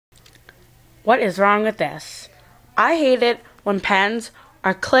What is wrong with this? I hate it when pens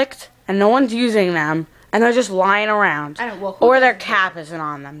are clicked and no one's using them and they're just lying around. I know, well, or their cap isn't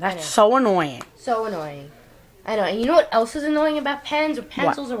on them. That's so annoying. So annoying. I know. And you know what else is annoying about pens or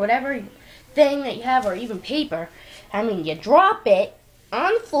pencils or whatever thing that you have, or even paper? I mean, you drop it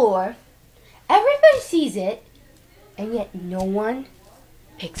on the floor, everybody sees it, and yet no one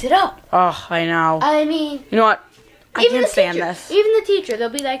picks it up. Oh, I know. I mean, you know what? I can't stand this. Even the teacher, they'll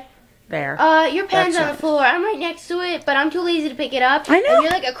be like, there. Your pen's on the floor. I'm right next to it, but I'm too lazy to pick it up. I know. And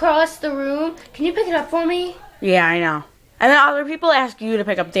you're like across the room. Can you pick it up for me? Yeah, I know. And then other people ask you to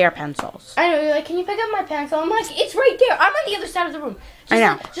pick up their pencils. I know. You're like, can you pick up my pencil? I'm like, it's right there. I'm on the other side of the room. I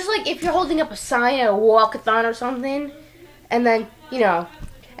know. Just like if you're holding up a sign at a walkathon or something, and then, and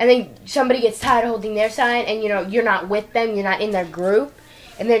then somebody gets tired of holding their sign, and, you're not with them, you're not in their group,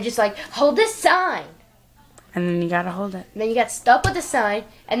 and they're just like, hold this sign. And then you gotta hold it. And then you got stuck with the sign,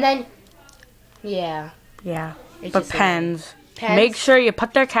 and then, yeah. Yeah. It's But just pens, make sure you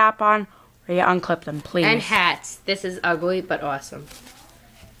put their cap on or you unclip them, please. And hats. This is ugly, but awesome.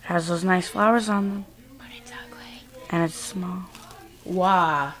 It has those nice flowers on them. But it's ugly. And it's small.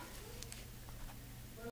 Wow.